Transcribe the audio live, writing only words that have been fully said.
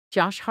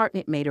Josh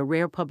Hartnett made a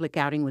rare public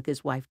outing with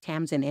his wife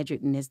Tamsin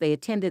Egerton as they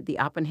attended the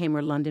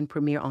Oppenheimer London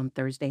Premiere on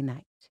Thursday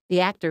night. The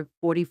actor,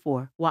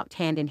 44, walked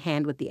hand in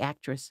hand with the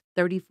actress,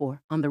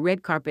 34, on the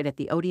red carpet at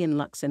the Odeon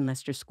Luxe in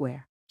Leicester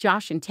Square.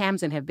 Josh and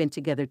Tamsin have been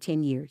together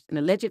 10 years and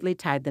allegedly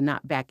tied the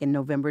knot back in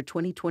November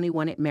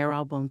 2021 at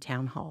Marylebone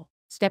Town Hall.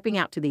 Stepping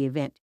out to the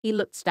event, he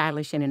looked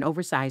stylish in an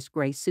oversized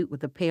gray suit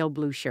with a pale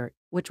blue shirt,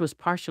 which was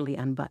partially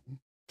unbuttoned.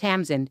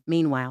 Tamsin,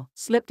 meanwhile,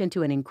 slipped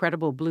into an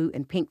incredible blue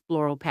and pink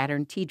floral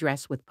pattern tea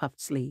dress with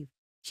puffed sleeve.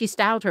 She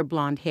styled her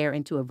blonde hair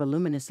into a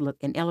voluminous look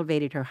and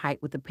elevated her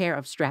height with a pair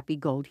of strappy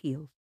gold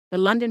heels. The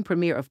London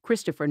premiere of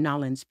Christopher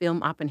Nolan's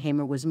film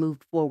Oppenheimer was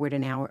moved forward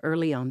an hour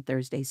early on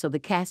Thursday so the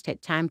cast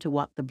had time to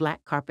walk the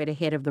black carpet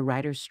ahead of the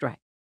writers' strike.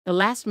 The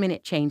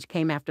last-minute change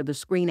came after the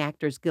Screen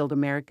Actors Guild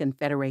American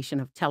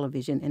Federation of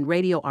Television and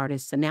Radio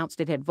Artists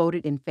announced it had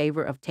voted in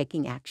favor of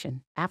taking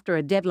action after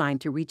a deadline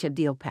to reach a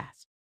deal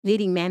passed.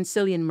 Leading man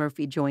Cillian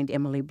Murphy joined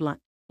Emily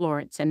Blunt,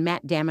 Florence, and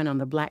Matt Damon on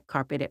the black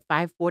carpet at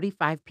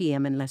 5:45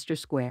 p.m. in Leicester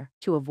Square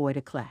to avoid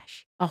a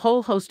clash. A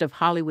whole host of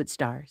Hollywood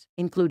stars,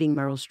 including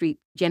Meryl Streep,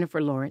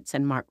 Jennifer Lawrence,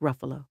 and Mark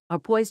Ruffalo, are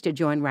poised to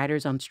join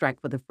writers on strike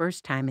for the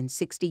first time in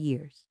 60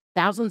 years.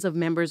 Thousands of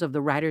members of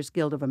the Writers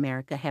Guild of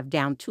America have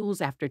downed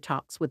tools after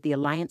talks with the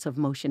Alliance of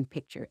Motion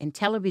Picture and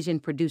Television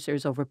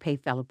Producers over pay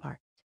fell apart.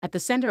 At the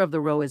center of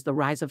the row is the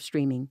rise of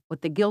streaming,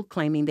 with the Guild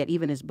claiming that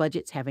even as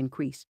budgets have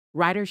increased,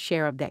 writers'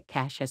 share of that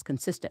cash has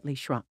consistently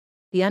shrunk.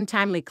 The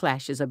untimely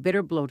clash is a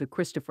bitter blow to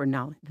Christopher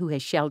Nolan, who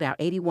has shelled out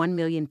 £81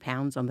 million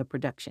on the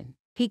production.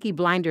 Peaky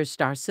Blinders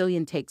star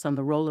Cillian takes on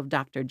the role of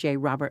Dr. J.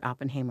 Robert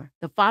Oppenheimer,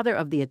 the father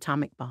of the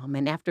atomic bomb,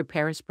 and after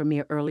Paris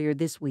premiere earlier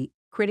this week,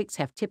 critics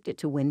have tipped it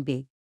to win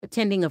big.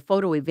 Attending a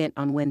photo event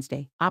on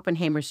Wednesday,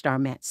 Oppenheimer star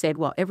Matt said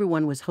while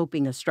everyone was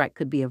hoping a strike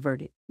could be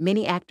averted,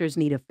 many actors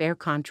need a fair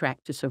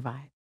contract to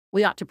survive.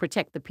 We ought to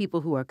protect the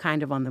people who are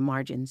kind of on the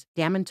margins,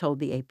 Damon told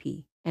the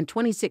AP. And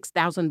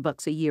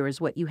 $26,000 a year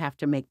is what you have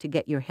to make to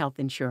get your health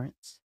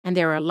insurance. And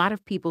there are a lot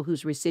of people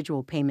whose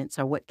residual payments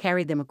are what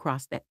carry them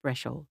across that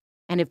threshold.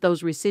 And if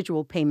those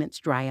residual payments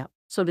dry up,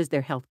 so does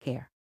their health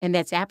care. And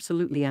that's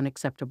absolutely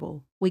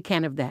unacceptable. We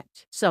can't have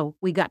that. So,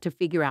 we got to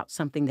figure out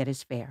something that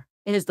is fair.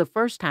 It is the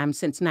first time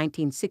since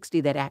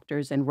 1960 that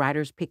actors and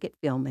writers picket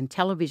film and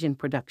television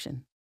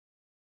production.